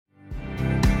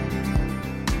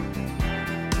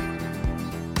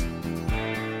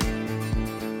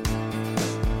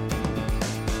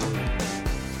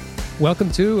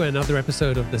Welcome to another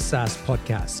episode of the SaaS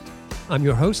Podcast. I'm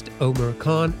your host, Omar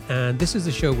Khan, and this is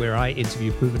the show where I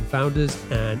interview proven founders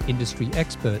and industry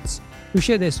experts who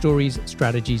share their stories,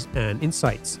 strategies, and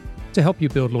insights to help you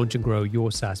build, launch, and grow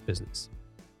your SaaS business.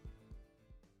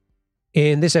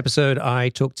 In this episode, I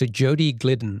talked to Jody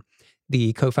Glidden,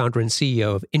 the co-founder and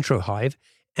CEO of Introhive,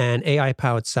 an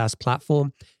AI-powered SaaS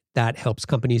platform that helps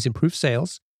companies improve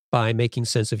sales by making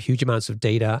sense of huge amounts of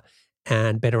data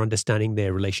and better understanding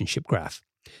their relationship graph.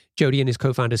 Jody and his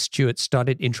co-founder Stuart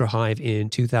started Introhive in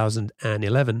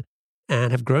 2011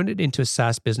 and have grown it into a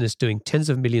SaaS business doing tens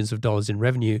of millions of dollars in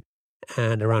revenue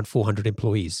and around 400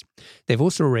 employees. They've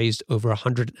also raised over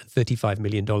 $135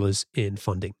 million in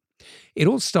funding. It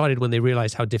all started when they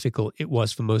realized how difficult it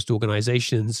was for most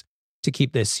organizations to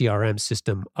keep their CRM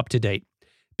system up to date.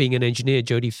 Being an engineer,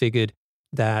 Jody figured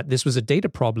that this was a data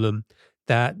problem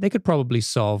that they could probably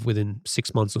solve within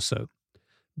 6 months or so.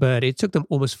 But it took them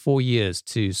almost 4 years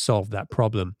to solve that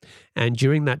problem. And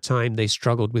during that time, they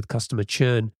struggled with customer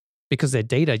churn because their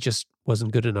data just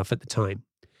wasn't good enough at the time.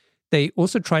 They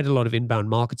also tried a lot of inbound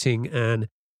marketing and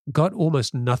got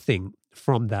almost nothing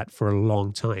from that for a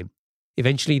long time.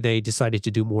 Eventually, they decided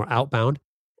to do more outbound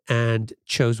and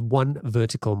chose one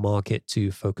vertical market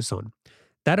to focus on.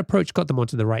 That approach got them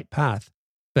onto the right path.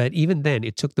 But even then,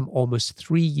 it took them almost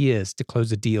 3 years to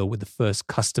close a deal with the first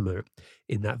customer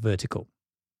in that vertical.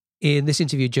 In this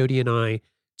interview, Jody and I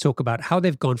talk about how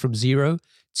they've gone from zero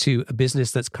to a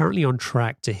business that's currently on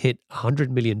track to hit $100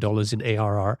 million in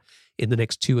ARR in the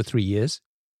next 2 or 3 years.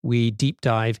 We deep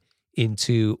dive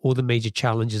into all the major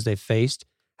challenges they've faced,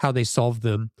 how they solved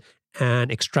them, and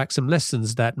extract some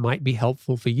lessons that might be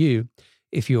helpful for you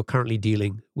if you're currently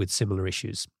dealing with similar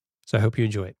issues. So I hope you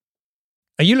enjoy it.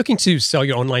 Are you looking to sell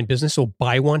your online business or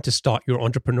buy one to start your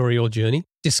entrepreneurial journey?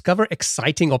 Discover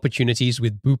exciting opportunities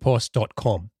with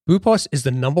boopos.com. Boopos is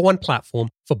the #1 platform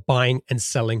for buying and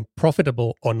selling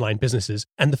profitable online businesses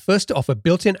and the first to offer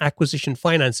built-in acquisition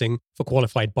financing for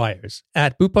qualified buyers.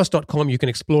 At boopos.com, you can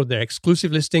explore their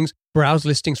exclusive listings, browse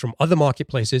listings from other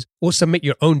marketplaces, or submit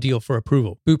your own deal for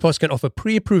approval. Boopos can offer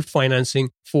pre-approved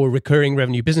financing for recurring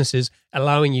revenue businesses,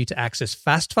 allowing you to access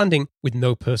fast funding with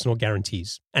no personal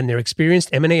guarantees. And their experienced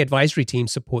M&A advisory team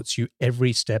supports you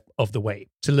every step of the way.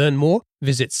 To learn more,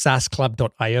 visit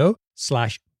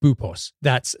saasclub.io/Boopos.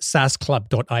 That's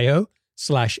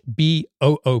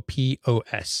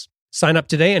saasclub.io/BOOPOS. Sign up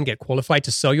today and get qualified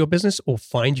to sell your business or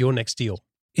find your next deal.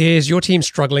 Is your team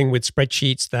struggling with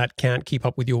spreadsheets that can't keep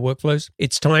up with your workflows?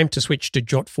 It's time to switch to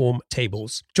JotForm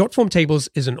Tables. JotForm Tables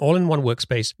is an all-in-one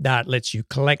workspace that lets you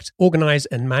collect, organize,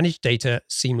 and manage data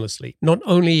seamlessly. Not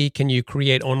only can you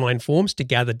create online forms to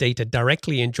gather data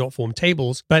directly in JotForm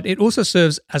Tables, but it also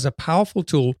serves as a powerful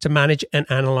tool to manage and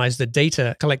analyze the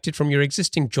data collected from your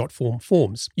existing JotForm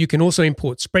forms. You can also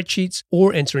import spreadsheets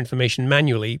or enter information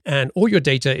manually, and all your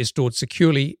data is stored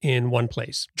securely in one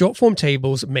place. JotForm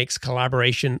Tables makes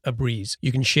collaboration a breeze.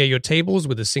 You can share your tables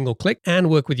with a single click and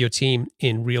work with your team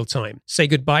in real time. Say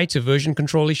goodbye to version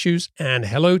control issues and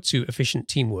hello to efficient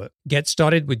teamwork. Get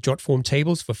started with JotForm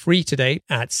Tables for free today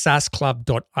at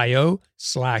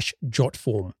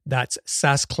saasclub.io/JotForm. That's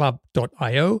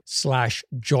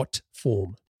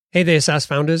saasclub.io/JotForm. Hey there, SaaS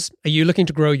founders. Are you looking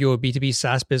to grow your B2B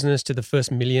SaaS business to the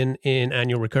first $1 million in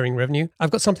annual recurring revenue?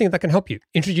 I've got something that can help you.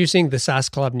 Introducing the SaaS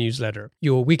Club newsletter,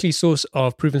 your weekly source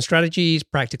of proven strategies,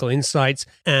 practical insights,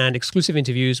 and exclusive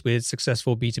interviews with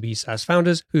successful B2B SaaS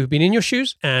founders who've been in your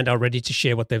shoes and are ready to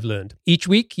share what they've learned. Each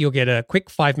week, you'll get a quick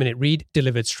 5-minute read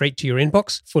delivered straight to your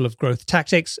inbox, full of growth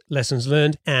tactics, lessons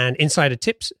learned, and insider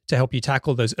tips to help you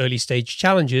tackle those early stage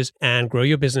challenges and grow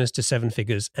your business to 7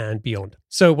 figures and beyond.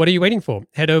 So what are you waiting for?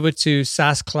 Head over to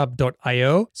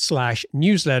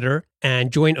saasclub.io/newsletter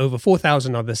and join over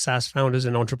 4,000 other SaaS founders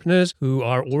and entrepreneurs who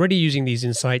are already using these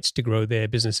insights to grow their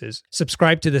businesses.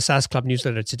 Subscribe to the SaaS Club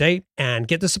newsletter today and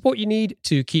get the support you need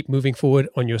to keep moving forward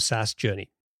on your SaaS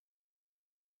journey.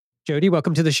 Jody,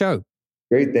 welcome to the show.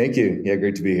 Great, thank you. Yeah,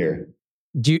 great to be here.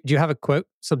 Do you have a quote,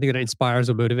 something that inspires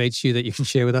or motivates you that you can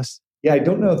share with us? Yeah, I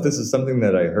don't know if this is something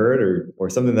that I heard or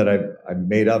something that I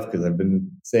made up because I've been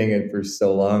saying it for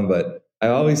so long, but I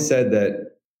always said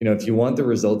that, if you want the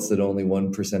results that only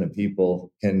 1% of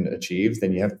people can achieve,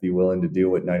 then you have to be willing to do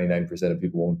what 99% of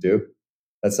people won't do.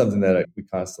 That's something that we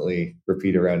constantly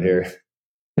repeat around here.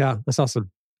 Yeah, that's awesome.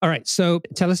 All right, so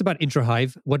tell us about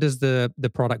Introhive. What does the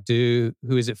product do?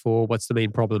 Who is it for? What's the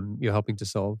main problem you're helping to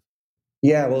solve?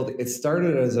 Yeah, well, it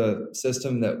started as a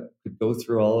system that could go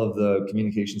through all of the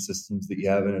communication systems that you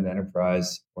have in an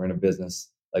enterprise or in a business,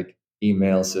 like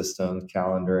email systems,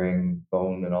 calendaring,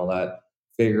 phone, and all that.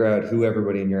 Figure out who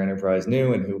everybody in your enterprise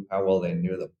knew and how well they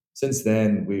knew them. since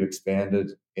then, we've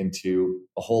expanded into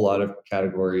a whole lot of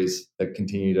categories that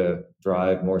continue to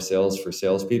drive more sales for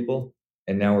salespeople.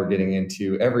 And now we're getting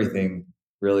into everything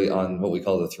really on what we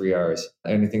call the 3 R's,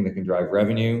 anything that can drive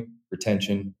revenue,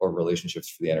 retention, or relationships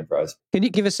for the enterprise. Can you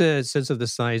give us a sense of the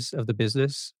size of the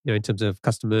business, in terms of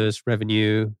customers,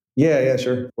 revenue? Yeah,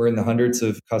 sure. We're in the hundreds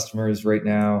of customers right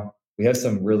now. We have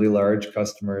some really large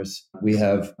customers. We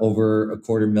have over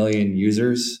 250,000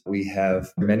 users. We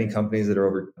have many companies that are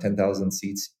over 10,000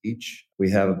 seats each.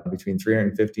 We have between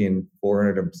 350 and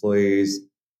 400 employees.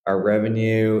 Our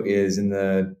revenue is in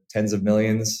the tens of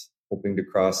millions, hoping to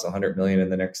cross 100 million in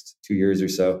the next 2 years or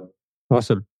so.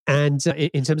 Awesome. And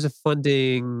in terms of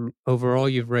funding overall,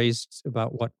 you've raised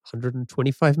about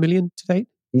 125 million to date?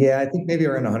 Yeah, I think maybe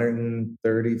around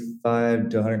 135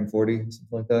 to 140, something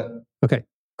like that. Okay,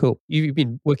 cool. You've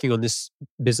been working on this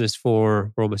business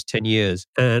for almost 10 years.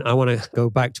 And I want to go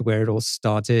back to where it all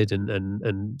started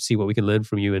and see what we can learn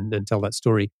from you and tell that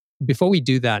story. Before we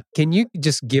do that, can you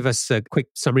just give us a quick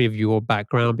summary of your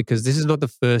background? Because this is not the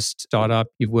first startup.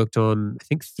 You've worked on, I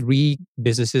think, 3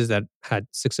 businesses that had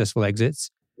successful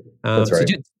exits. That's right.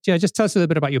 Just tell us a little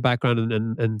bit about your background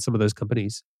and some of those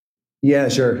companies. Yeah,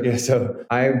 sure. Yeah. So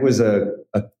I was a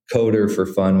coder for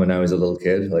fun when I was a little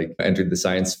kid. Like I entered the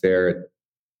science fair at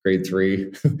grade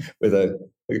 3 with a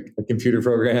computer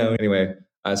program. Anyway,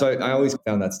 so I always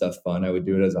found that stuff fun. I would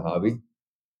do it as a hobby.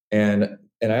 And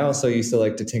I also used to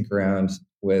like to tinker around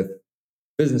with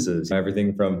businesses,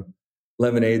 everything from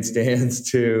lemonade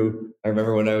stands to, I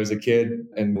remember when I was a kid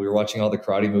and we were watching all the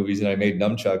karate movies and I made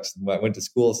nunchucks. And when I went to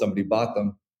school, somebody bought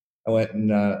them. I went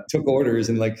and took orders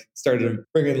and like started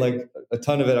bringing like a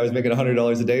ton of it. I was making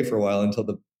 $100 a day for a while until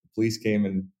the police came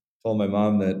and told my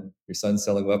mom that your son's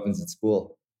selling weapons at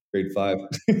school, grade 5.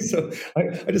 So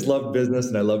I just loved business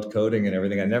and I loved coding and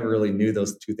everything. I never really knew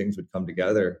those two things would come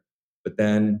together. But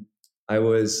then I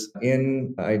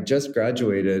just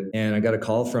graduated and I got a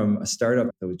call from a startup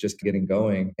that was just getting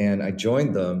going and I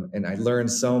joined them and I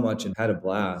learned so much and had a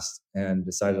blast and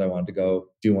decided I wanted to go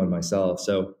do one myself.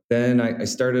 So then I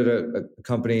started a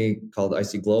company called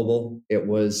IC Global. It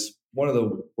was one of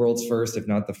the world's first, if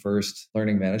not the first,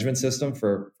 learning management system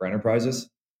for enterprises.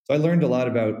 So I learned a lot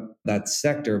about that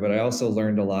sector, but I also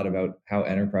learned a lot about how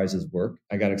enterprises work.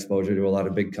 I got exposure to a lot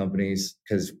of big companies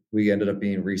because we ended up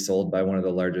being resold by one of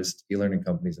the largest e-learning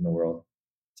companies in the world.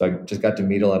 So I just got to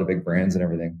meet a lot of big brands and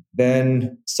everything.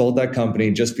 Then sold that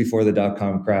company just before the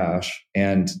dot-com crash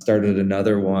and started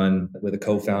another one with a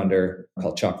co-founder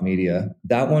called Chalk Media.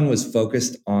 That one was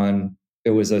focused on,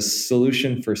 it was a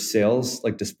solution for sales,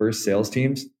 like dispersed sales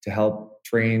teams to help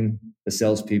train the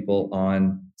salespeople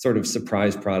on sort of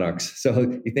surprise products.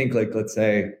 So you think like, let's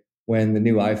say when the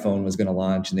new iPhone was going to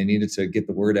launch and they needed to get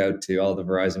the word out to all the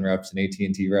Verizon reps and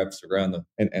AT&T reps around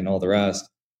and all the rest.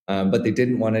 But they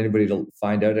didn't want anybody to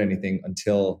find out anything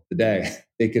until the day.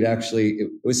 They could actually,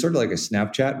 it was sort of like a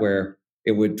Snapchat where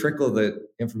it would trickle the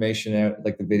information out,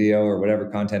 like the video or whatever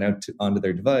content out onto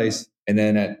their device. And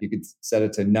then you could set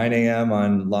it to 9 a.m.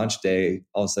 on launch day.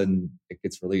 All of a sudden it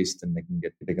gets released and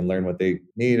they can learn what they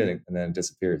need and then it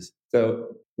disappears.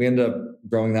 So we ended up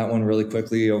growing that one really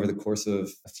quickly over the course of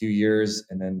a few years.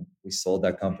 And then we sold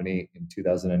that company in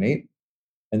 2008.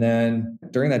 And then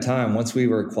during that time, once we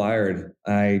were acquired,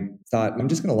 I thought, I'm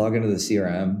just going to log into the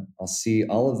CRM. I'll see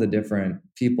all of the different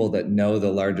people that know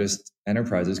the largest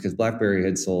enterprises because BlackBerry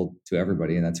had sold to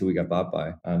everybody and that's who we got bought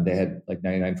by. They had like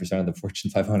 99% of the Fortune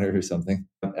 500 or something.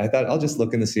 I thought I'll just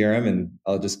look in the CRM and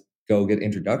I'll just go get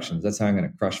introductions. That's how I'm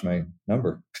going to crush my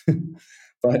number.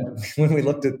 But when we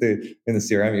looked in the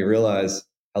CRM, you realize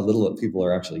how little people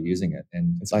are actually using it.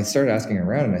 And so I started asking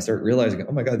around and I started realizing,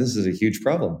 oh my God, this is a huge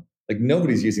problem. Like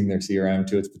nobody's using their CRM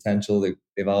to its potential. You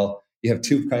have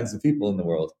 2 kinds of people in the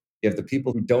world. You have the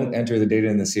people who don't enter the data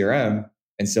in the CRM.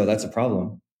 And so that's a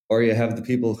problem. Or you have the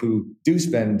people who do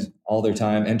spend all their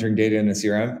time entering data in a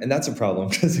CRM. And that's a problem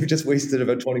because they've just wasted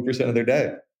about 20% of their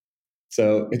day.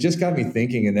 So it just got me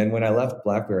thinking. And then when I left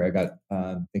BlackBerry, I got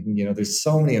thinking, there's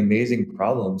so many amazing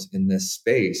problems in this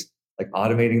space, like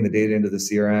automating the data into the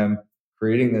CRM,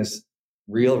 creating this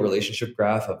real relationship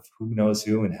graph of who knows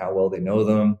who and how well they know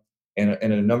them. And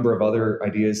a number of other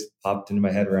ideas popped into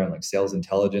my head around like sales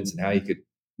intelligence and how you could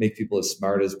make people as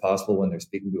smart as possible when they're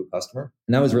speaking to a customer.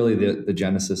 And that was really the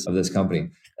genesis of this company.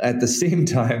 At the same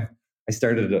time, I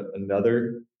started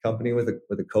another company with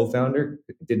a co-founder.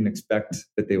 Didn't expect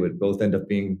that they would both end up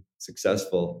being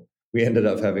successful. We ended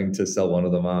up having to sell one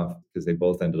of them off because they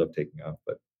both ended up taking off.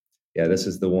 But yeah, this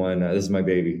is the one. This is my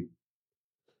baby.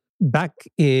 Back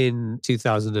in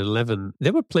 2011,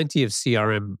 there were plenty of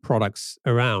CRM products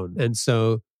around. And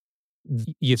so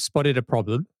you've spotted a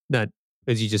problem that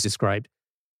as you just described.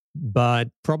 But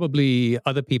probably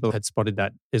other people had spotted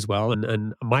that as well.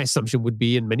 And my assumption would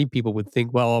be, and many people would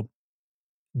think, well,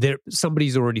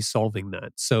 somebody's already solving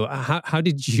that. So how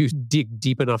did you dig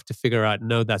deep enough to figure out,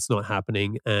 no, that's not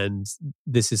happening, and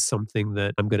this is something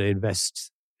that I'm going to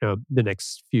invest the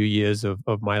next few years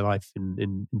of my life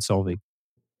in solving?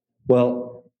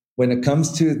 Well, when it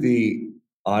comes to the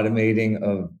automating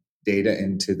of data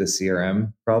into the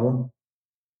CRM problem,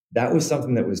 that was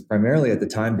something that was primarily at the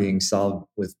time being solved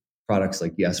with products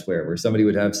like Yesware, where somebody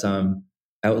would have some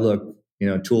Outlook,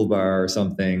 toolbar or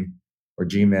something, or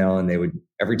Gmail, and they would,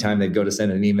 every time they'd go to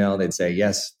send an email, they'd say,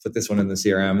 yes, put this one in the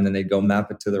CRM, and then they'd go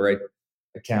map it to the right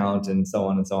account and so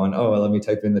on and so on. Oh, well, let me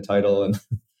type in the title. And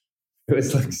it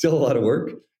was like still a lot of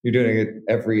work. You're doing it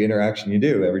every interaction you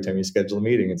do, every time you schedule a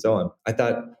meeting and so on. I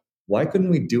thought, why couldn't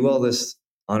we do all this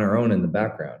on our own in the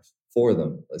background for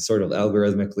them, sort of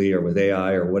algorithmically or with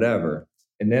AI or whatever?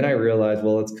 And then I realized,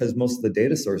 well, it's because most of the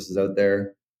data sources out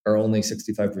there are only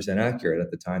 65% accurate.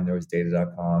 At the time, there was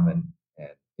data.com and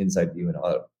InsideView and a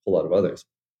whole lot of others.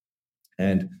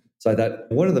 And so I thought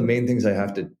one of the main things I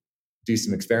have to do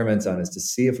some experiments on is to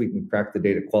see if we can crack the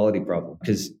data quality problem,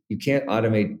 because you can't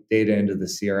automate data into the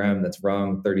CRM that's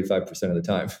wrong 35% of the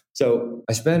time. So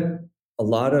I spent a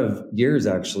lot of years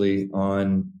actually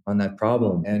on that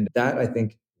problem. And that, I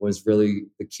think, was really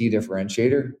the key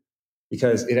differentiator,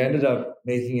 because it ended up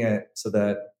making it so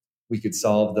that we could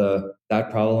solve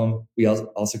that problem. We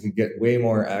also could get way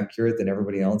more accurate than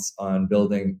everybody else on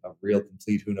building a real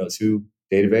complete who knows who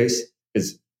database,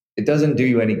 because it doesn't do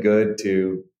you any good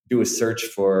to do a search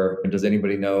for, does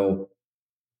anybody know,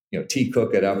 T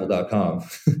Cook at apple.com.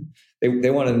 They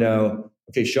want to know,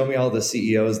 okay, show me all the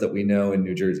CEOs that we know in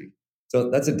New Jersey. So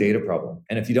that's a data problem.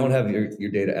 And if you don't have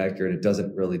your data accurate, it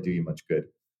doesn't really do you much good.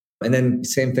 And then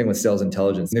same thing with sales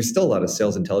intelligence. There's still a lot of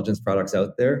sales intelligence products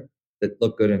out there that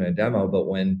look good in a demo, but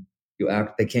when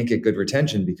they can't get good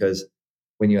retention, because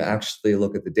when you actually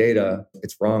look at the data,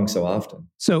 it's wrong so often.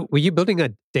 So were you building a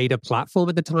data platform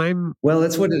at the time? Well,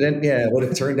 that's what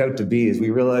it turned out to be, is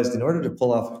we realized in order to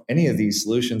pull off any of these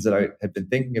solutions that I had been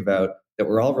thinking about that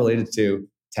were all related to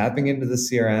tapping into the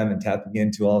CRM and tapping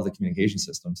into all of the communication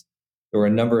systems, there were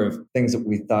a number of things that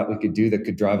we thought we could do that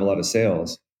could drive a lot of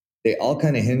sales. They all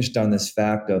kind of hinged on this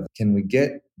fact of, can we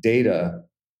get data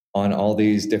on all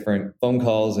these different phone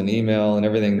calls and email and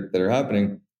everything that are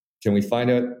happening? Can we find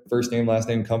out first name, last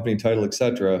name, company title,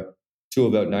 etc., to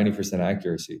about 90%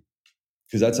 accuracy?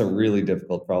 Because that's a really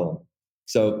difficult problem.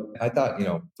 So I thought,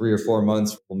 3 or 4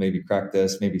 months will maybe crack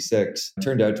this, maybe 6. It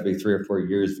turned out to be 3 or 4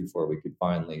 years before we could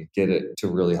finally get it to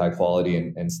really high quality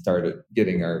and started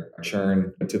getting our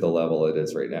churn to the level it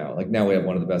is right now. Like now we have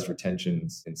one of the best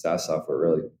retentions in SaaS software,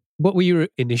 really. What were you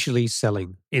initially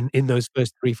selling in those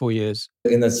first 3-4 years?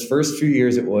 In those first few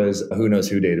years, it was a who knows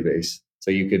who database. So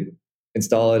you could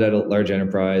install it at a large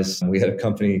enterprise. We had a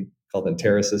company called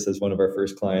Enterasys as one of our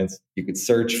first clients. You could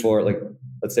search for, like,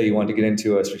 let's say you want to get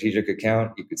into a strategic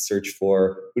account, you could search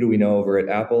for who do we know over at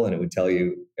Apple, and it would tell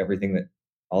you everything that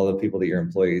all the people that your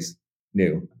employees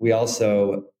knew. We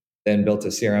also then built a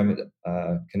CRM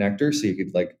connector, so you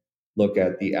could look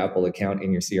at the Apple account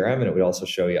in your CRM, and it would also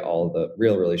show you all the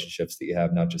real relationships that you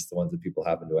have, not just the ones that people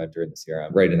happen to enter in the CRM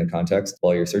right in the context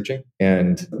while you're searching.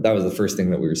 And that was the first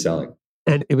thing that we were selling.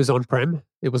 And it was on-prem?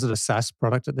 It wasn't a SaaS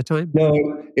product at the time?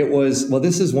 No, it was. Well,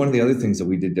 this is one of the other things that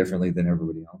we did differently than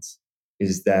everybody else,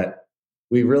 is that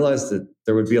we realized that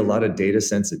there would be a lot of data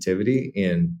sensitivity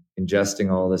in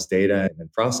ingesting all this data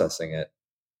and processing it.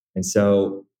 And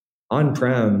so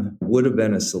on-prem would have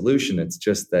been a solution. It's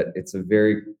just that it's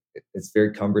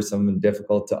very cumbersome and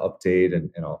difficult to update, and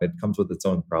it comes with its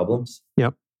own problems.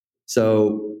 Yep.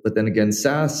 So, but then again,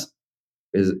 SaaS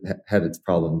had its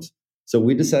problems. So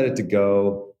we decided to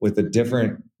go with a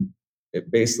different,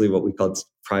 basically what we called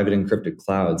private encrypted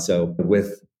cloud. So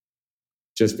with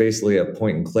just basically a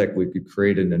point and click, we could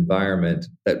create an environment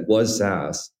that was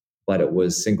SaaS, but it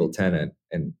was single tenant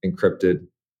and encrypted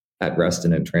at rest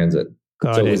and in transit.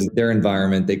 So it was their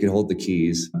environment. They could hold the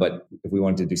keys, but if we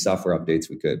wanted to do software updates,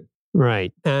 we could.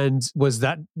 Right. And was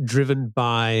that driven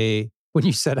by, when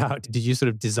you set out, did you sort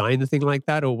of design the thing like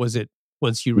that? Or was it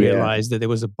once you realized that there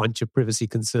was a bunch of privacy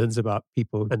concerns about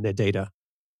people and their data?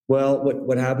 Well,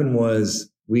 what happened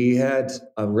was we had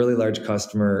a really large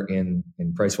customer in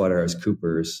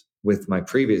PricewaterhouseCoopers with my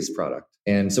previous product.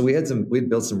 And so we'd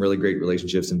built some really great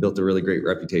relationships and built a really great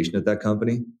reputation at that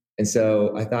company. And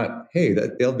so I thought, hey,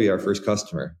 they'll be our first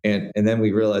customer. And then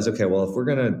we realized, okay, well, if we're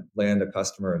going to land a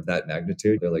customer of that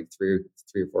magnitude, they're like 300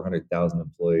 or 400,000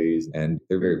 employees, and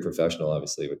they're very professional,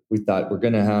 obviously. But we thought we're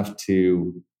going to have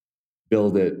to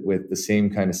build it with the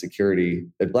same kind of security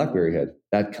that BlackBerry had,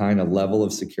 that kind of level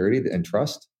of security and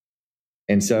trust.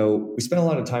 And so we spent a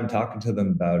lot of time talking to them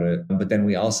about it. But then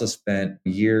we also spent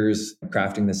years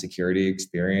crafting the security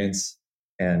experience.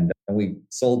 And we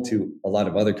sold to a lot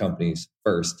of other companies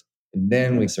first. And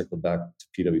then we circled back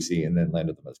to PwC and then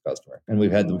landed them as a customer. And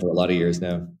we've had them for a lot of years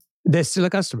now. They're still a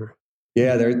customer.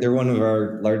 Yeah, they're one of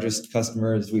our largest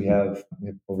customers. We have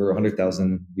over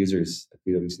 100,000 users at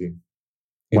PwC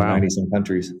in 90 some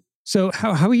countries. So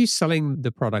how are you selling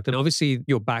the product? And obviously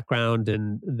your background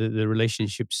and the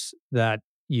relationships that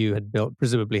you had built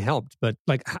presumably helped. But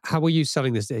like, how were you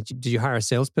selling this? Did you hire a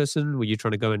salesperson? Were you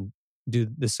trying to go and do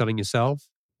the selling yourself?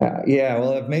 Yeah,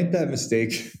 well, I've made that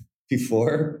mistake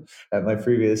before at my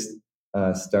previous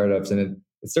startups, and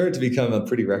it started to become a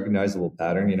pretty recognizable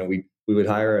pattern. You know, we would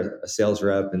hire a sales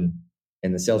rep, and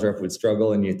the sales rep would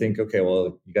struggle, and you think, okay,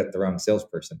 well, you got the wrong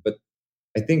salesperson. But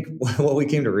I think what we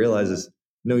came to realize is,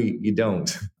 no, you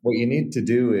don't. What you need to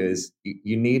do is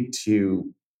you need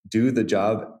to do the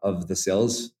job of the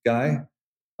sales guy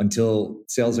until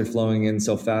sales are flowing in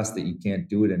so fast that you can't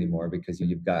do it anymore because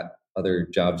you've got other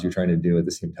jobs you're trying to do at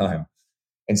the same time.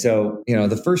 And so, you know,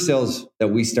 the first sales that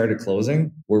we started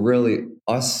closing were really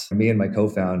us, me and my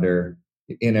co-founder,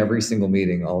 in every single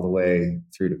meeting all the way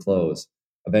through to close.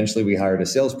 Eventually, we hired a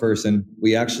salesperson.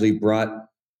 We actually brought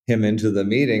him into the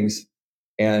meetings,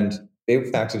 and they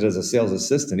acted as a sales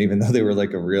assistant, even though they were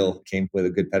like came with a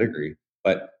good pedigree.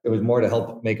 But it was more to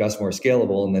help make us more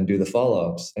scalable and then do the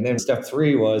follow-ups. And then step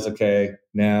 3 was, okay,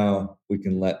 now we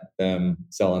can let them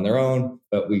sell on their own.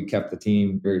 But we kept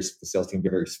the sales team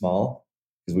very small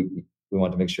because we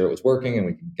wanted to make sure it was working and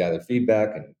we could gather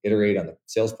feedback and iterate on the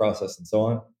sales process and so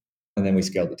on. And then we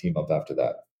scaled the team up after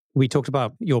that. We talked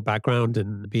about your background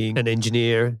and being an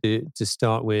engineer to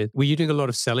start with. Were you doing a lot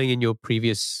of selling in your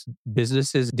previous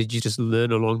businesses? Did you just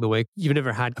learn along the way? You've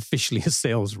never had officially a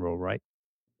sales role, right?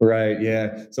 Right.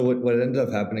 Yeah. So what ended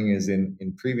up happening is in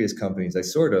previous companies,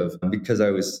 because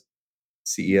I was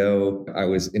CEO, I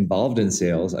was involved in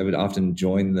sales. I would often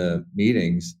join the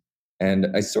meetings, and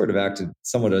I sort of acted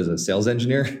somewhat as a sales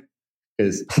engineer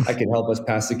because I could help us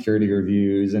pass security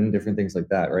reviews and different things like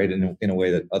that, right? In a way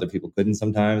that other people couldn't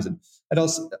sometimes. And I'd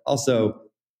also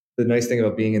the nice thing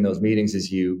about being in those meetings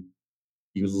is you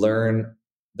learn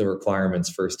the requirements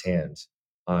firsthand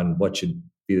on what should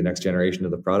be the next generation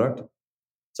of the product.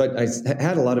 So I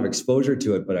had a lot of exposure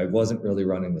to it, but I wasn't really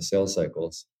running the sales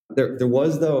cycles. There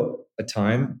was, though, a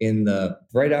time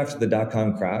right after the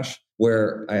dot-com crash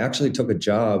where I actually took a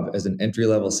job as an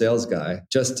entry-level sales guy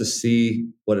just to see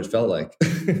what it felt like.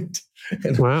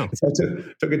 Wow. So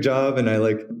I took a job and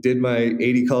I did my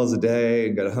 80 calls a day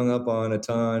and got hung up on a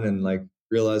ton and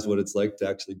realized what it's like to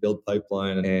actually build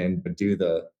pipeline and do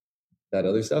that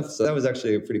other stuff. So that was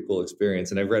actually a pretty cool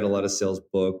experience. And I've read a lot of sales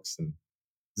books and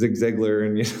Zig Ziglar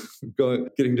and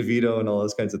getting DeVito and all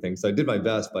those kinds of things. So I did my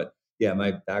best, but yeah,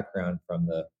 my background from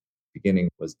the beginning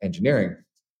was engineering.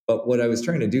 But what I was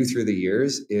trying to do through the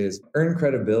years is earn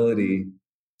credibility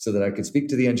so that I could speak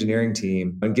to the engineering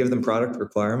team and give them product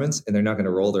requirements, and they're not going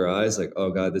to roll their eyes like,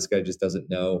 oh God, this guy just doesn't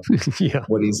know Yeah.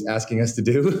 what he's asking us to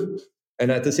do.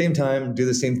 And at the same time, do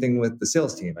the same thing with the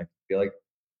sales team. I feel like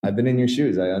I've been in your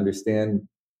shoes. I understand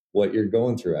what you're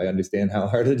going through. I understand how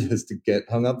hard it is to get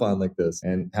hung up on like this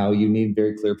and how you need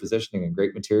very clear positioning and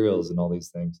great materials and all these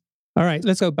things. All right,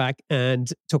 let's go back and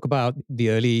talk about the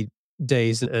early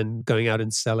days and going out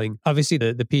and selling. Obviously,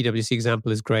 the PwC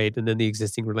example is great and then the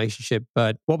existing relationship.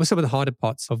 But what were some of the harder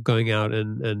parts of going out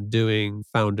and doing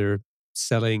founder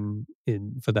selling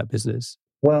for that business?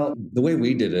 Well, the way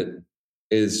we did it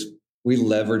is we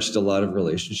leveraged a lot of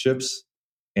relationships.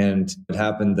 And it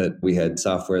happened that we had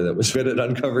software that was good at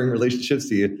uncovering relationships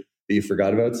that you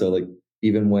forgot about. So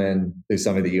even when there's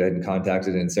somebody that you hadn't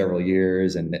contacted in several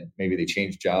years and maybe they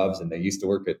changed jobs and they used to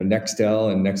work at Nextel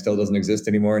and Nextel doesn't exist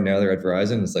anymore and now they're at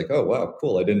Verizon, it's like, oh, wow,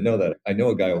 cool. I didn't know that. I know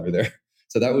a guy over there.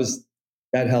 So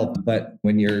that helped. But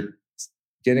when you're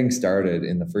getting started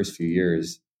in the first few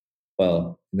years,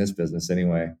 well, in this business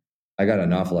anyway, I got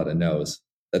an awful lot of no's.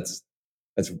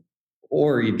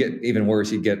 Or you'd get even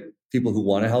worse, you'd get people who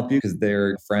want to help you because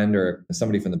they're a friend or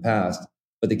somebody from the past,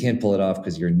 but they can't pull it off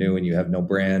because you're new and you have no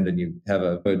brand and you have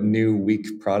a new weak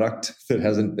product that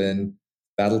hasn't been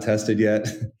battle tested yet.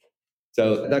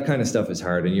 So that kind of stuff is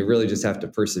hard, and you really just have to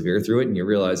persevere through it. And you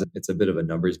realize it's a bit of a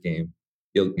numbers game.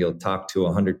 You'll talk to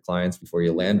 100 clients before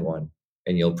you land one.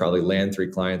 and you'll probably land 3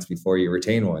 clients before you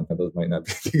retain one. Now, those might not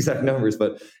be the exact numbers,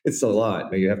 but it's a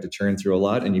lot. You have to churn through a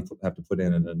lot, and you have to put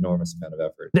in an enormous amount of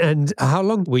effort. And how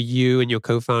long were you and your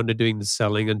co-founder doing the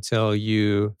selling until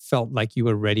you felt like you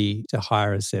were ready to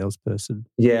hire a salesperson?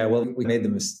 Yeah, well, we made the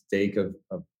mistake of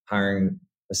hiring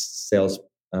a sales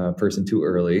person too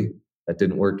early. That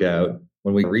didn't work out.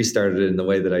 When we restarted it in the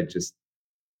way that I just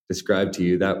described to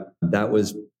you, that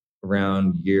was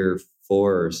around year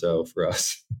 4 or so for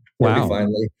us, where we Wow.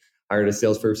 finally hired a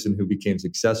salesperson who became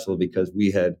successful because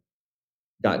we had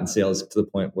gotten sales to the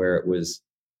point where it was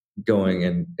going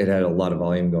and it had a lot of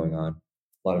volume going on,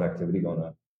 a lot of activity going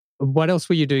on. What else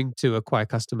were you doing to acquire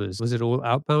customers? Was it all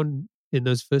outbound in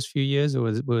those first few years, or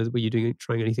were you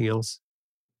trying anything else?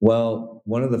 Well,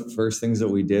 one of the first things that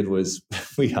we did was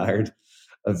we hired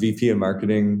a VP of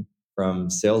marketing from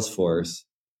Salesforce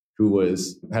who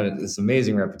had this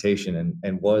amazing reputation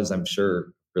and was, I'm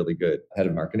sure, really good head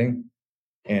of marketing,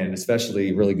 and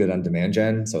especially really good on demand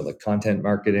gen. So like content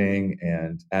marketing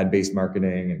and ad-based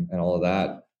marketing and all of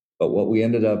that. But what we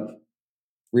ended up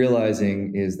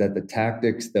realizing is that the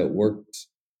tactics that worked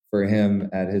for him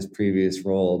at his previous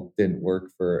role didn't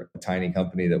work for a tiny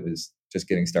company that was just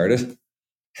getting started.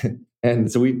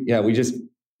 And so we just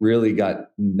really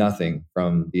got nothing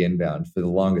from the inbound for the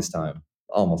longest time,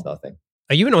 almost nothing.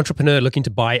 Are you an entrepreneur looking to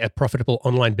buy a profitable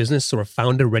online business or a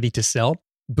founder ready to sell?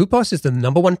 Boopos is the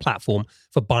 #1 platform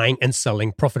for buying and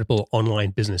selling profitable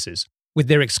online businesses. With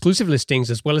their exclusive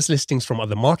listings, as well as listings from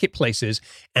other marketplaces,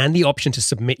 and the option to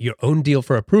submit your own deal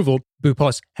for approval,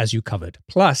 Boopos has you covered.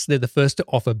 Plus, they're the first to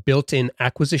offer built-in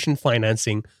acquisition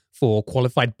financing for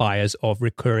qualified buyers of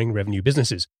recurring revenue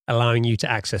businesses, allowing you to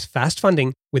access fast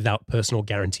funding without personal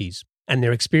guarantees. And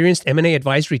their experienced M&A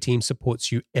advisory team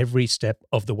supports you every step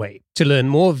of the way. To learn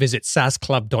more, visit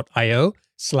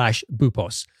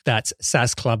saasclub.io/Boopos. That's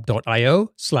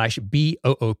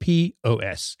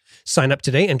saasclub.io/BOOPOS. Sign up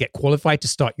today and get qualified to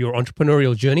start your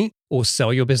entrepreneurial journey or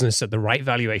sell your business at the right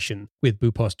valuation with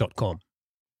Boopos.com.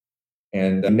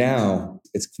 And now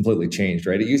it's completely changed,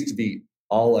 right? It used to be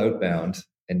all outbound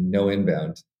and no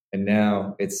inbound. And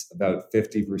now it's about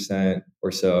 50% or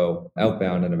so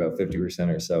outbound and about 50%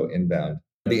 or so inbound.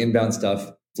 The inbound stuff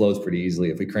flows pretty easily.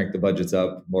 If we crank the budgets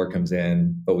up, more comes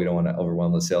in, but we don't want to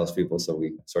overwhelm the salespeople. So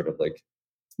we sort of like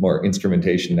more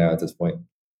instrumentation now at this point.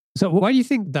 So why do you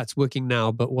think that's working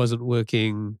now but wasn't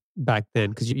working back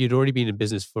then? Because you'd already been in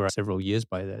business for several years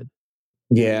by then.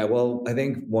 Yeah, well, I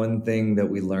think one thing that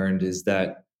we learned is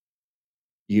that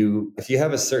if you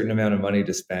have a certain amount of money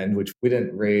to spend, which we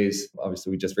didn't raise,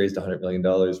 obviously we just raised $100 million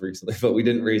recently, but we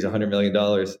didn't raise $100 million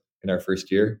in our first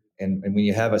year. And when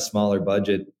you have a smaller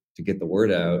budget to get the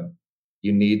word out,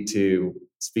 you need to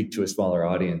speak to a smaller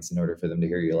audience in order for them to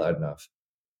hear you loud enough.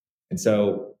 And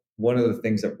so one of the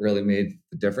things that really made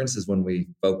the difference is when we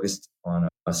focused on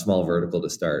a small vertical to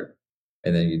start.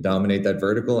 And then you dominate that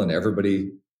vertical, and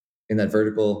everybody in that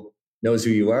vertical knows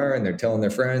who you are, and they're telling their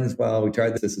friends, wow, we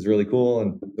tried this is really cool.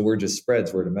 And the word just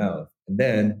spreads word of mouth. And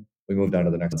then we moved on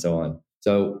to the next and so on.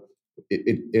 So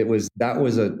that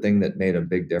was a thing that made a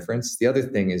big difference. The other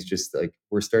thing is just like,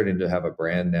 we're starting to have a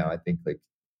brand now. I think like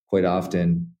quite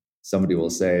often somebody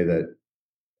will say that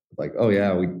like, oh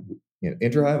yeah,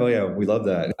 Introhive, oh yeah, we love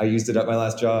that. I used it at my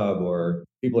last job, or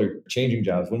people are changing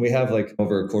jobs. When we have like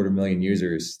over 250,000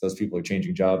 users, those people are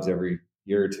changing jobs every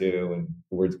year or two, and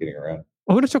the word's getting around.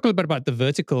 I want to talk a little bit about the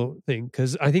vertical thing,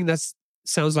 because I think that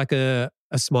sounds like a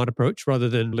smart approach rather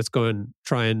than let's go and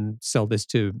try and sell this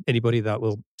to anybody that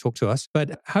will talk to us.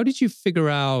 But how did you figure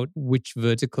out which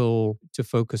vertical to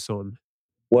focus on?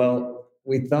 Well,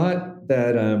 we thought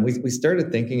that we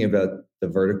started thinking about the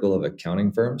vertical of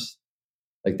accounting firms,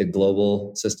 like the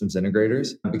global systems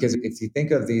integrators. Because if you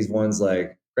think of these ones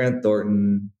like Grant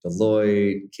Thornton,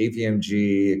 Deloitte,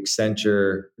 KPMG,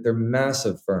 Accenture, they're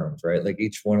massive firms, right? Like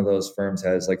each one of those firms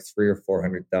has like 300,000 or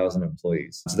 400,000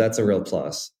 employees. So that's a real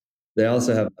plus. They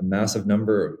also have a massive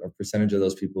number or percentage of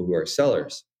those people who are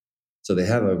sellers. So they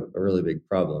have a really big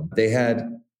problem. They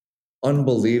had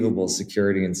unbelievable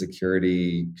security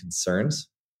concerns.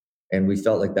 And we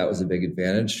felt like that was a big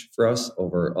advantage for us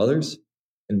over others.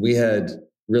 And we had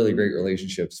really great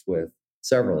relationships with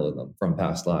several of them from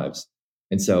past lives.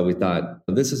 And so we thought,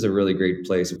 this is a really great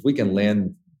place. If we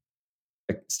can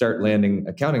start landing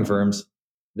accounting firms,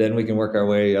 then we can work our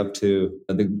way up to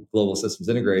the global systems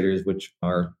integrators, which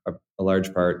are a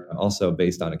large part also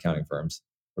based on accounting firms,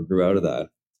 or grew out of that.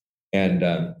 And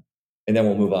then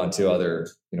we'll move on to other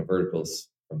verticals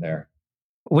from there.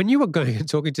 When you were going and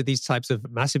talking to these types of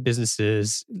massive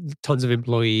businesses, tons of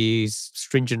employees,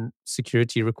 stringent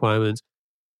security requirements,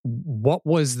 what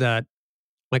was that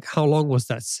Like, how long was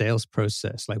that sales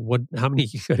process? Like, how many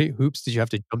hoops did you have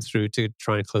to jump through to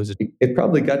try and close it? It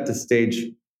probably got to stage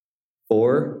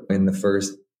 4 in the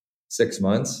first 6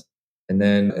 months, and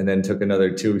then took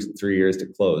another 2-3 years to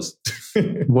close.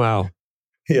 Wow.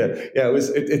 Yeah.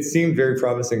 It seemed very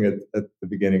promising at the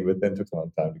beginning, but then took a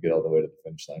long time to get all the way to the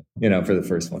finish line. For the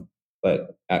first one.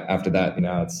 But after that,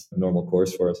 it's a normal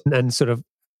course for us. And sort of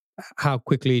how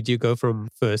quickly do you go from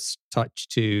first touch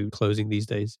to closing these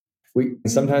days? We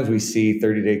sometimes we see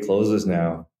 30-day closes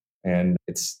now, and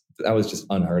that was just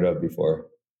unheard of before.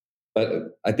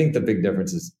 But I think the big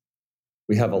difference is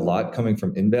we have a lot coming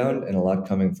from inbound and a lot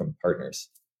coming from partners.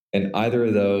 And either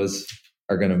of those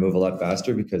are going to move a lot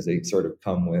faster because they sort of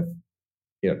come with,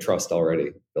 trust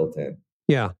already built in.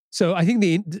 Yeah. So I think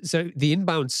the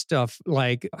inbound stuff,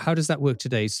 like, how does that work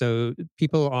today? So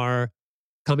people are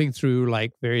coming through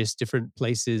like various different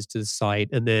places to the site,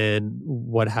 and then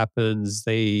what happens?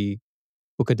 They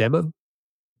book a demo.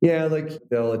 Yeah, like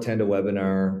they'll attend a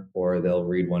webinar or they'll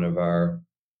read one of our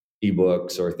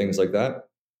ebooks or things like that.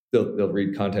 They'll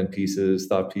read content pieces,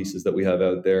 thought pieces that we have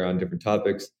out there on different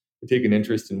topics. They take an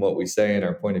interest in what we say and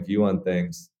our point of view on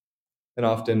things. And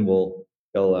often they'll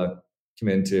come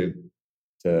in to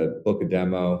book a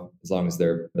demo. As long as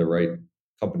they're the right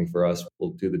company for us,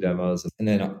 we'll do the demos. And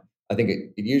then I think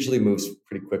it usually moves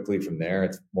pretty quickly from there.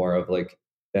 It's more of like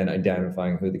then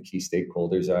identifying who the key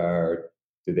stakeholders are.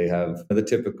 Do they have the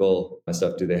typical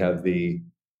stuff? Do they have the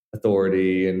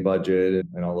authority and budget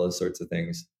and all those sorts of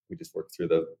things? We just work through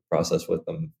the process with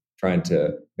them, trying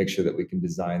to make sure that we can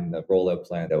design the rollout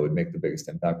plan that would make the biggest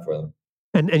impact for them.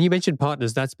 And you mentioned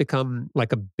partners. That's become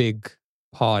like a big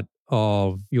part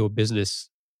of your business,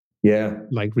 Yeah.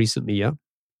 like recently, yeah?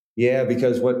 Yeah,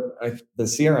 because the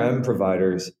CRM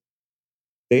providers,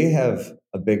 they have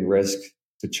a big risk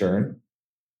to churn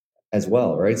as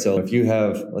well, right? So if you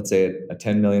have, let's say, a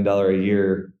 $10 million a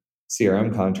year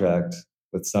CRM contract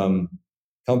with some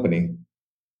company,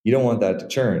 you don't want that to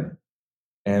churn.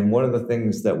 And one of the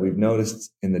things that we've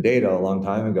noticed in the data a long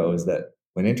time ago is that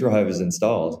when Introhive is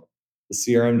installed, the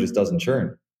CRM just doesn't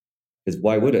churn. Because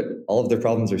why would it? All of their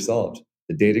problems are solved.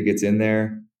 The data gets in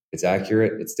there, it's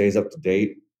accurate, it stays up to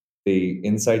date. The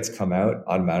insights come out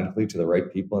automatically to the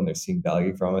right people and they're seeing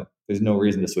value from it. There's no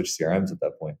reason to switch CRMs at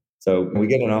that point. So we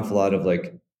get an awful lot of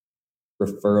like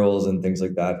referrals and things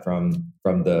like that from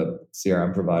the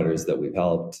CRM providers that we've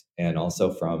helped, and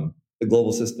also from the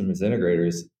global systems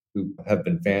integrators who have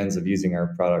been fans of using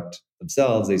our product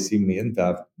themselves. They see the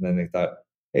impact, and then they thought,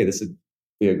 hey, this would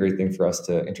be a great thing for us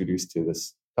to introduce to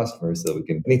this customer, so we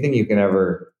can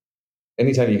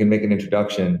anytime you can make an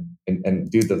introduction and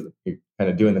you're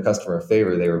kind of doing the customer a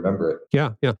favor, they remember it.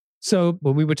 Yeah, yeah. So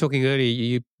when we were talking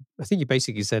earlier, I think you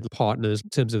basically said partners in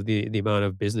terms of the amount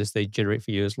of business they generate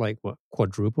for you is like what,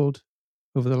 quadrupled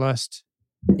over the last.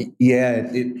 Yeah,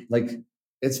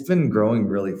 it's been growing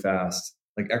really fast,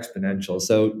 like exponential.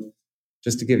 So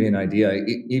just to give you an idea,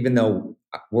 even though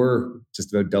we're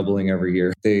just about doubling every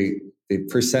year, the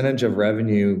percentage of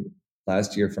revenue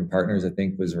last year from partners, I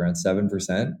think, was around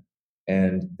 7%.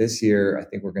 And this year, I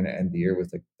think we're going to end the year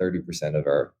with like 30% of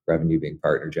our revenue being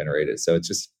partner generated. So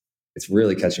it's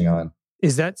really catching on.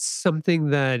 Is that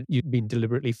something that you've been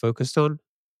deliberately focused on?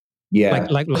 Yeah.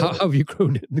 Like how have you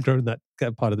grown that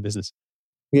part of the business?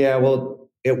 Yeah, well,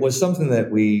 it was something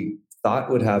that we thought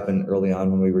would happen early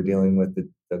on when we were dealing with the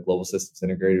global systems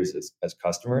integrators as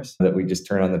customers, that we just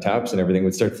turn on the taps and everything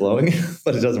would start flowing,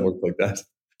 but it doesn't work like that,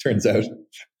 turns out.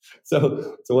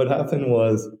 So what happened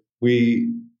was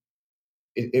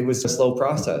it was a slow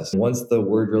process. Once the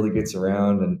word really gets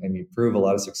around and you prove a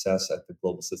lot of success at the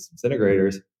global systems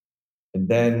integrators, and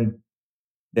then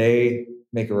they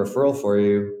make a referral for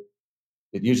you,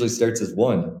 it usually starts as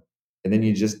one. And then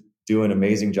you just do an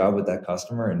amazing job with that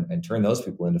customer and turn those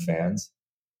people into fans.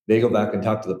 They go back and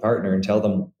talk to the partner and tell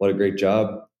them what a great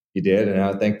job you did and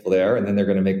how thankful they are. And then they're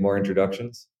going to make more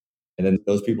introductions. And then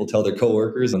those people tell their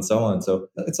coworkers and so on. So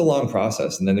it's a long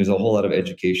process. And then there's a whole lot of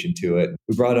education to it.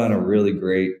 We brought on a really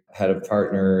great head of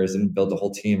partners and built a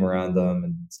whole team around them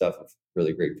and stuff of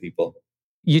really great people.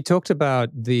 You talked about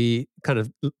the kind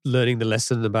of learning the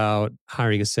lesson about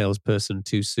hiring a salesperson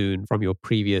too soon from your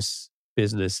previous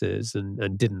businesses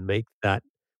and didn't make that.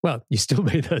 Well, you still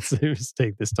made that same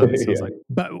mistake this time, it sounds like.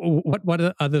 But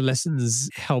what other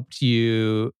lessons helped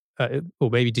you,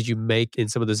 or maybe did you make in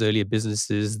some of those earlier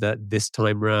businesses that this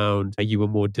time round you were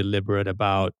more deliberate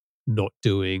about not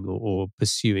doing or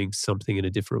pursuing something in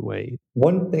a different way?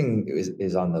 One thing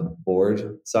is on the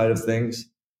board side of things.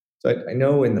 So I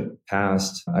know in the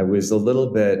past I was a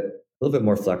little bit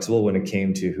more flexible when it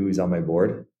came to who's on my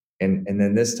board. And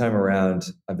then this time around,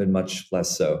 I've been much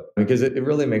less so because it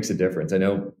really makes a difference. I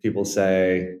know people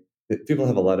say that people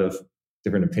have a lot of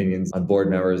different opinions on board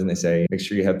members, and they say, make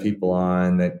sure you have people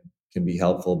on that can be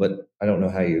helpful. But I don't know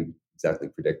how you exactly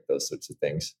predict those sorts of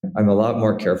things. I'm a lot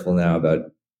more careful now about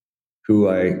who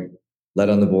I let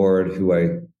on the board, who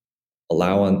I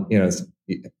allow on, you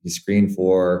screen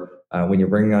for. When you're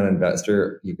bringing on an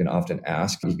investor, you can often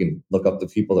ask, you can look up the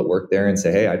people that work there and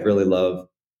say, hey, I'd really love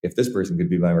if this person could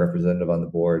be my representative on the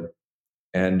board.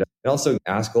 And also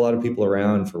ask a lot of people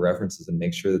around for references and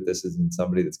make sure that this isn't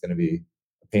somebody that's going to be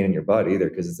a pain in your butt either,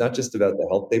 because it's not just about the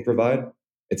help they provide.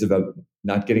 It's about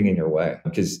not getting in your way,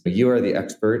 because you are the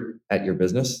expert at your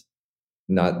business,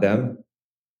 not them.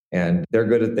 And they're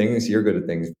good at things, you're good at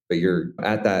things, but you're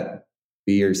at that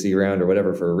B or C round or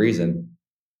whatever for a reason.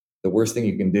 The worst thing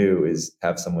you can do is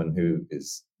have someone who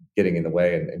is getting in the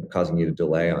way and causing you to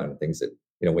delay on things that,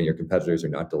 when your competitors are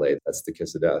not delayed, that's the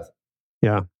kiss of death.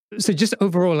 Yeah. So just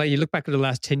overall, like you look back at the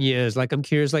last 10 years, like I'm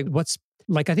curious, like what's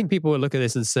like, I think people will look at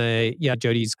this and say, yeah,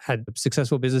 Jody's had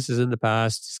successful businesses in the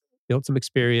past, built some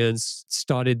experience,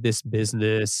 started this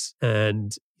business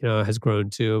and, has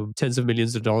grown to tens of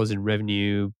millions of dollars in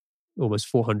revenue, almost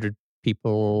 400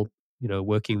 people,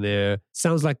 working there.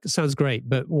 Sounds great.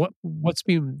 But what's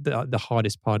been the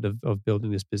hardest part of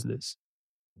building this business?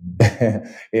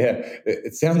 Yeah,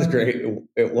 it sounds great.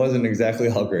 It wasn't exactly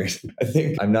all great. I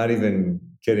think I'm not even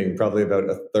kidding. Probably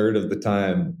about a third of the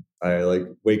time, I like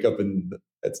wake up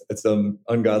at some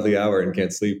ungodly hour and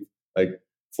can't sleep. Like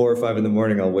 4 or 5 in the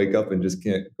morning, I'll wake up and just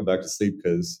can't go back to sleep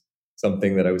because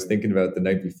something that I was thinking about the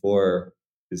night before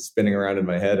is spinning around in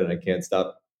my head, and I can't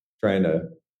stop trying to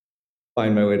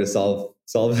find my way to solve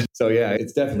it. So yeah,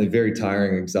 it's definitely very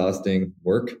tiring, exhausting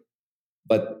work.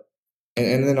 But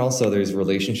and then also there's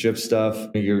relationship stuff.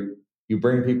 You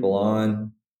bring people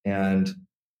on and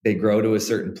they grow to a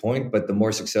certain point, but the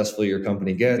more successful your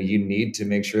company gets, you need to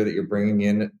make sure that you're bringing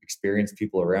in experienced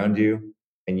people around you,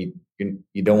 and you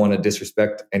don't want to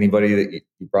disrespect anybody that you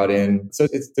brought in. So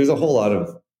there's a whole lot of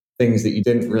things that you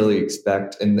didn't really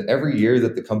expect, and every year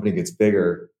that the company gets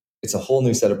bigger, it's a whole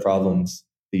new set of problems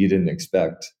that you didn't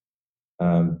expect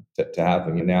to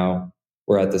happen. And now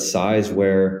we're at the size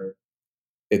where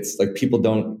it's like people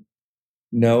just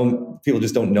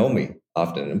don't know me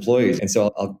often, employees. And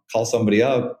so I'll call somebody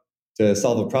up to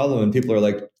solve a problem, and people are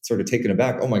like sort of taken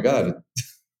aback. Oh my God.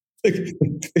 Like,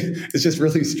 it's just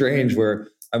really strange where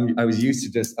I was used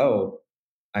to just, oh,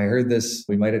 I heard this,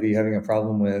 we might be having a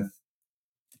problem with,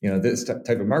 this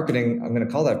type of marketing. I'm going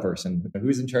to call that person.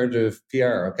 Who's in charge of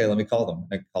PR? Okay, let me call them.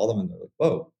 I call them and they're like,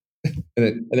 whoa.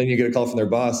 And then you get a call from their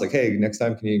boss, like, hey, next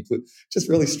time can you include, just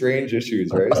really strange issues,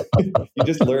 right? You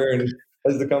just learn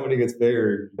as the company gets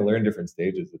bigger, you learn different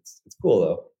stages. It's cool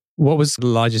though. What was the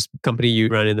largest company you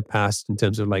ran in the past in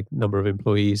terms of like number of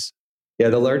employees? Yeah,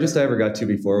 the largest I ever got to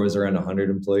before was around 100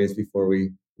 employees before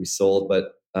we sold.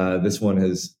 But this one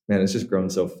it's just grown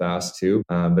so fast too.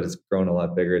 But it's grown a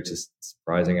lot bigger. It's just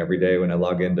surprising every day when I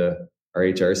log into our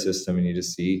HR system and you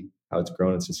just see how it's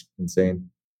grown. It's just insane.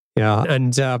 Yeah.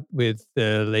 And with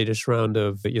the latest round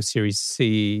of your Series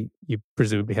C, you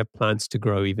presumably have plans to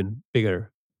grow even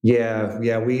bigger.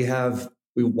 Yeah.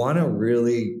 We want to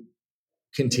really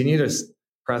continue to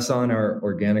press on our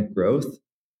organic growth.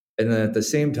 And then at the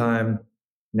same time,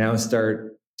 now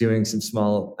start doing some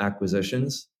small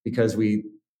acquisitions because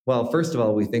first of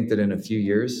all, we think that in a few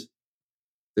years,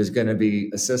 there's going to be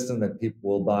a system that people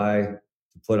will buy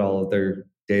to put all of their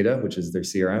data, which is their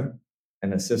CRM,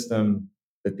 and a system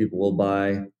that people will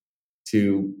buy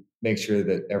to make sure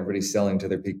that everybody's selling to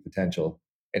their peak potential.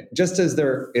 And just as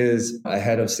there is a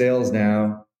head of sales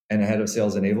now and a head of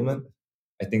sales enablement,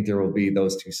 I think there will be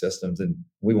those two systems, and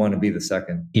we want to be the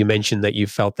second. You mentioned that you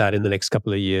felt that in the next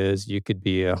couple of years, you could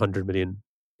be 100 million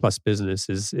plus business.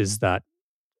 Is that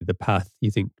the path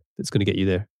you think that's going to get you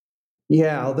there?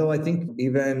 Yeah, although I think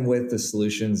even with the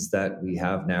solutions that we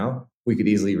have now, we could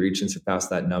easily reach and surpass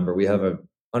that number. We have an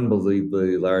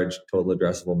unbelievably large total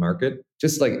addressable market.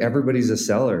 Just like everybody's a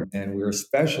seller, and we're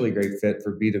especially great fit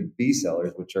for B2B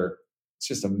sellers, it's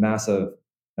just a massive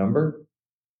number.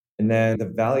 And then the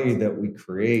value that we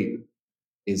create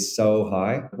is so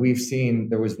high. We've seen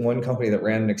there was one company that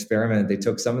ran an experiment. They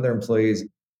took some of their employees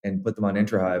and put them on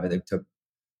Introhive, and they took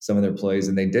some of their employees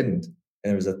and they didn't.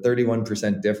 And there was a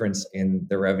 31% difference in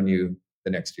their revenue the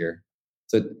next year.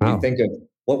 So Wow. you think of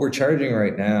what we're charging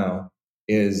right now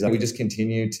is we just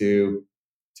continue to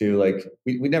like,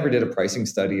 we never did a pricing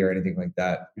study or anything like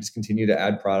that. We just continue to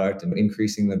add product and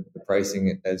increasing the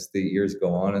pricing as the years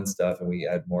go on and stuff, and we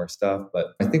add more stuff.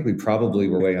 But I think we probably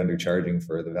were way undercharging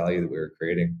for the value that we were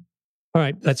creating. All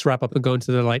right, let's wrap up and go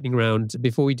into the lightning round.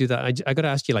 Before we do that, I got to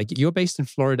ask you, like, you're based in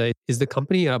Florida. Is the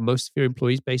company, most of your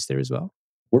employees based there as well?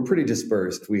 We're pretty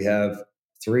dispersed. We have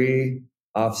 3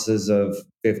 offices of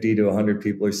 50 to 100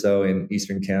 people or so in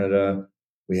Eastern Canada.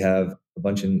 We have a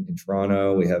bunch in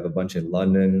Toronto. We have a bunch in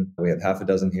London. We have half a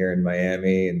dozen here in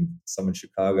Miami and some in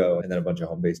Chicago, and then a bunch of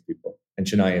home-based people. In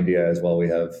Chennai, India as well, we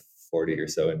have 40 or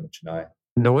so in Chennai.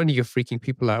 No wonder you're freaking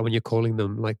people out when you're calling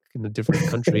them like in a different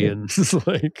country and it's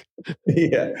like...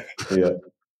 Yeah.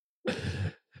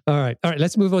 All right.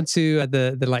 Let's move on to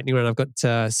the lightning round. I've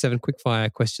got 7 quick fire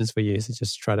questions for you. So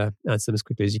just try to answer them as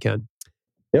quickly as you can.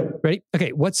 Yep. Ready?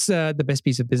 Okay. What's the best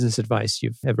piece of business advice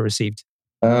you've ever received?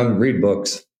 Read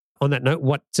books. On that note,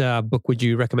 what book would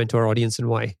you recommend to our audience and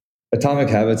why? Atomic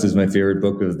Habits is my favorite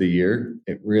book of the year.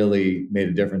 It really made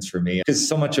a difference for me because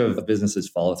so much of business is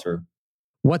follow through.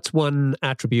 What's one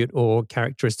attribute or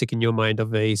characteristic in your mind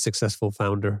of a successful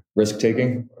founder? Risk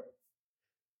taking.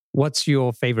 What's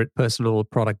your favorite personal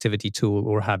productivity tool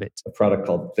or habit? A product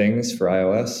called Things for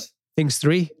iOS. Things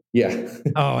 3? Yeah.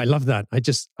 Oh, I love that. I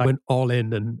went all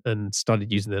in and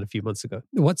started using that a few months ago.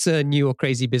 What's a new or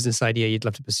crazy business idea you'd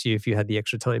love to pursue if you had the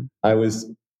extra time? I was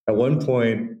at one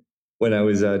point when I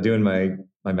was doing my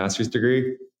master's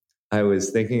degree, I was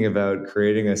thinking about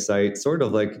creating a site sort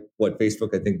of like what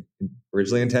Facebook, I think,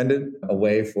 originally intended, a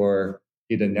way for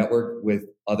you to network with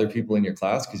other people in your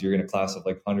class because you're in a class of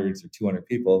like hundreds or 200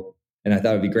 people. And I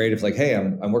thought it'd be great if like, hey,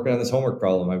 I'm working on this homework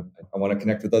problem. I want to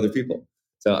connect with other people.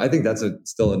 So I think that's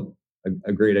still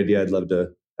a great idea I'd love to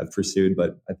have pursued,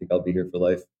 but I think I'll be here for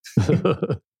life.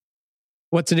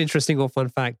 What's an interesting or fun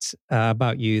fact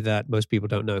about you that most people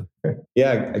don't know?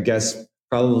 Yeah, I guess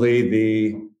probably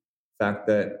the fact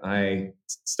that I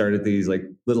started these like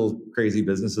little crazy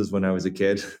businesses when I was a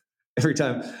kid. Every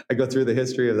time I go through the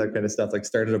history of that kind of stuff, like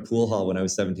started a pool hall when I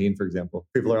was 17, for example.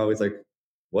 People are always like,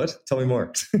 what? Tell me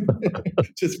more.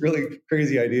 Just really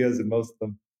crazy ideas and most of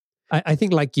them. I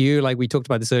think like you, like we talked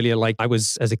about this earlier, like I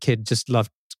was as a kid just loved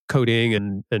coding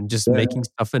and just making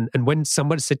stuff. And when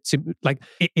somebody said to me, like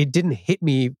it didn't hit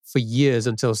me for years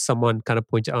until someone kind of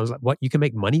pointed out, I was like, what, you can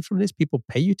make money from this? People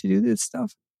pay you to do this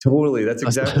stuff? Totally. That's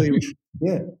exactly,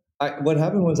 yeah. What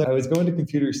happened was I was going to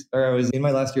computers, or I was in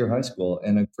my last year of high school,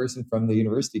 and a person from the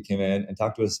university came in and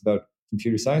talked to us about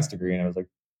computer science degree. And I was like,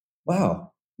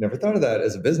 wow, never thought of that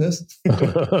as a business.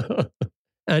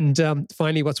 And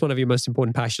finally, what's one of your most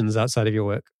important passions outside of your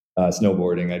work?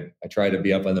 Snowboarding. I try to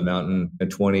be up on the mountain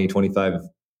 20, 25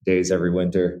 days every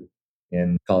winter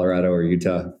in Colorado or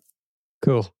Utah.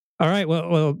 Cool. All right.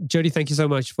 Well, Jody, thank you so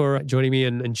much for joining me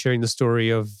and sharing the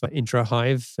story of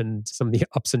Introhive and some of the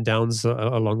ups and downs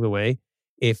along the way.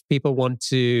 If people want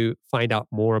to find out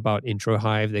more about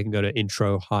Introhive, they can go to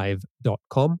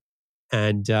introhive.com.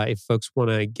 And if folks want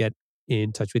to get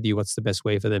in touch with you, what's the best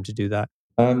way for them to do that?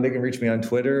 They can reach me on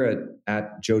Twitter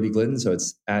at Jody Glidden. So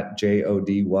it's at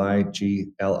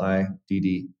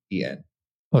JODYGLIDDEN.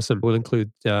 Awesome. We'll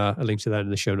include a link to that in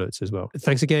the show notes as well.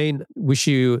 Thanks again. Wish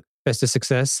you best of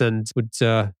success and would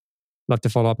love to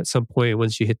follow up at some point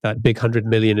once you hit that big 100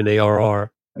 million in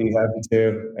ARR. Be happy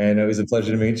to. And it was a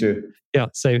pleasure to meet you. Yeah,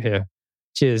 same here.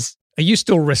 Cheers. Are you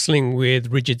still wrestling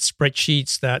with rigid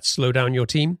spreadsheets that slow down your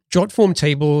team? Jotform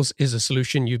Tables is a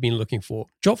solution you've been looking for.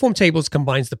 Jotform Tables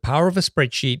combines the power of a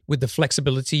spreadsheet with the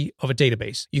flexibility of a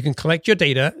database. You can collect your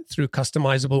data through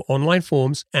customizable online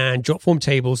forms, and Jotform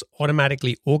Tables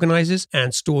automatically organizes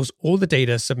and stores all the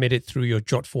data submitted through your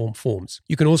Jotform forms.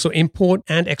 You can also import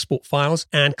and export files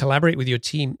and collaborate with your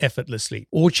team effortlessly.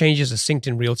 All changes are synced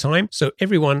in real time, so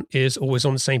everyone is always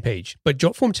on the same page. But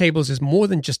Jotform Tables is more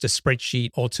than just a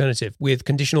spreadsheet alternative. With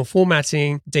conditional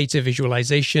formatting, data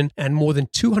visualization, and more than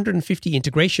 250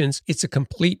 integrations, it's a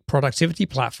complete productivity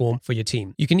platform for your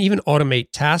team. You can even automate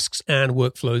tasks and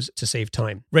workflows to save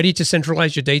time. Ready to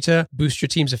centralize your data, boost your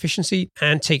team's efficiency,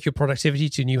 and take your productivity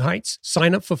to new heights?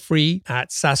 Sign up for free at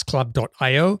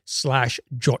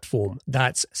saasclub.io/jotform.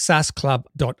 That's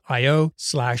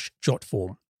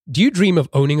saasclub.io/jotform. Do you dream of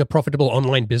owning a profitable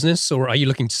online business, or are you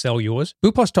looking to sell yours?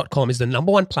 Boopos.com is the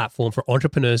 #1 platform for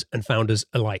entrepreneurs and founders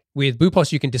alike. With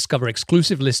Boopos, you can discover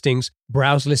exclusive listings,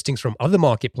 browse listings from other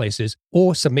marketplaces,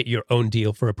 or submit your own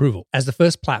deal for approval. As the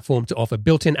first platform to offer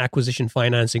built-in acquisition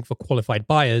financing for qualified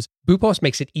buyers, Boopos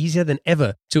makes it easier than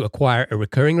ever to acquire a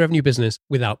recurring revenue business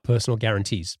without personal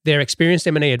guarantees. Their experienced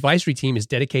M&A advisory team is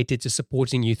dedicated to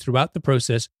supporting you throughout the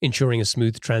process, ensuring a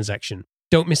smooth transaction.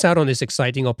 Don't miss out on this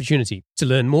exciting opportunity. To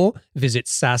learn more, visit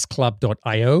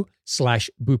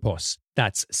saasclub.io/boopos.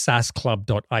 That's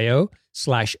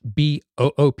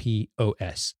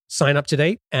saasclub.io/BOOPOS. Sign up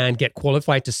today and get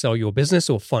qualified to sell your business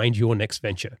or find your next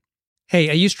venture. Hey,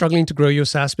 are you struggling to grow your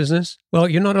SaaS business? Well,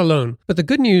 you're not alone. But the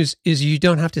good news is you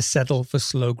don't have to settle for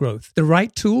slow growth. The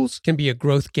right tools can be a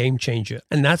growth game changer.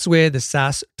 And that's where the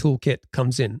SaaS Toolkit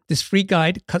comes in. This free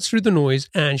guide cuts through the noise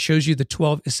and shows you the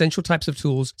 12 essential types of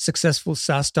tools successful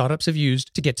SaaS startups have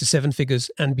used to get to 7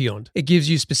 figures and beyond. It gives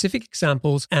you specific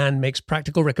examples and makes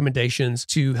practical recommendations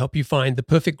to help you find the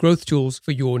perfect growth tools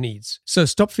for your needs. So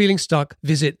stop feeling stuck.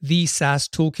 Visit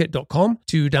thesaastoolkit.com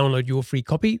to download your free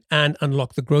copy and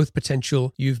unlock the growth potential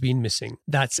you've been missing.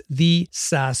 That's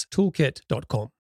thesaastoolkit.com.